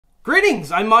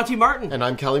Greetings, I'm Monty Martin. And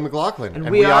I'm Kelly McLaughlin. And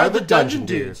we are the Dungeon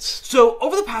Dudes. So,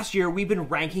 over the past year, we've been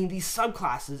ranking these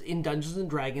subclasses in Dungeons &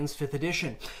 Dragons 5th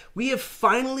edition. We have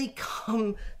finally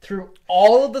come through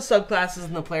all of the subclasses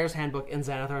in the Player's Handbook and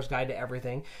Xanathar's Guide to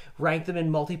Everything, ranked them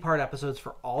in multi-part episodes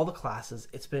for all the classes.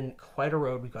 It's been quite a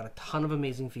road. We've got a ton of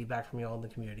amazing feedback from you all in the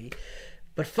community.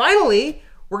 But finally,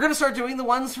 we're going to start doing the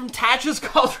ones from Tasha's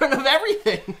Cauldron of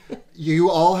Everything. You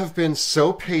all have been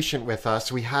so patient with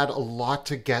us. We had a lot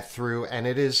to get through, and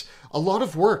it is a lot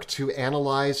of work to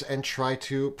analyze and try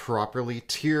to properly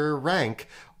tier rank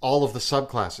all of the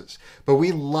subclasses. But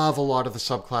we love a lot of the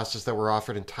subclasses that were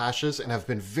offered in Tasha's and have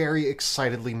been very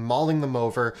excitedly mulling them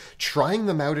over, trying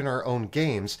them out in our own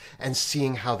games, and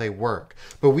seeing how they work.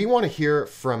 But we want to hear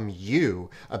from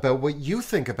you about what you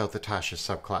think about the Tasha's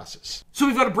subclasses. So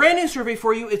we've got a brand new survey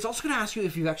for you. It's also going to ask you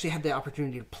if you've actually had the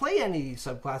opportunity to play any of these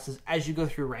subclasses as you go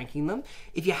through ranking them.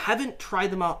 If you haven't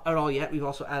tried them out at all yet, we've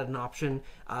also added an option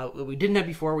that we didn't have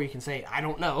before where you can say, I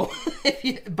don't know.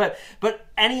 But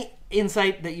any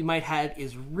insight that you might have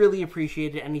is really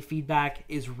appreciated. Any feedback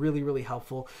is really, really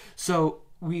helpful. So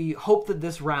we hope that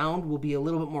this round will be a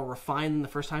little bit more refined than the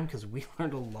first time because we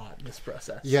learned a lot in this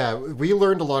process. Yeah, we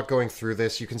learned a lot going through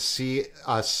this. You can see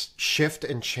us shift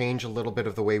and change a little bit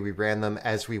of the way we ran them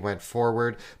as we went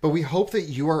forward. But we hope that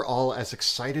you are all as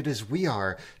excited as we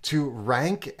are to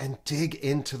rank and dig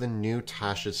into the new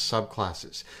Tasha's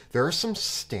subclasses. There are some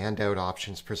standout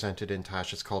options presented in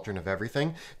Tasha's Cauldron of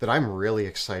Everything that I'm really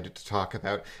excited to talk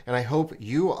about, and I hope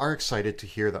you are excited to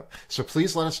hear them. So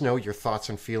please let us know your thoughts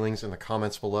and feelings in the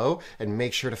comments below, and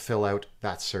make sure to fill out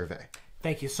that survey.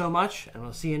 Thank you so much, and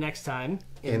we'll see you next time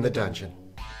in the dungeon.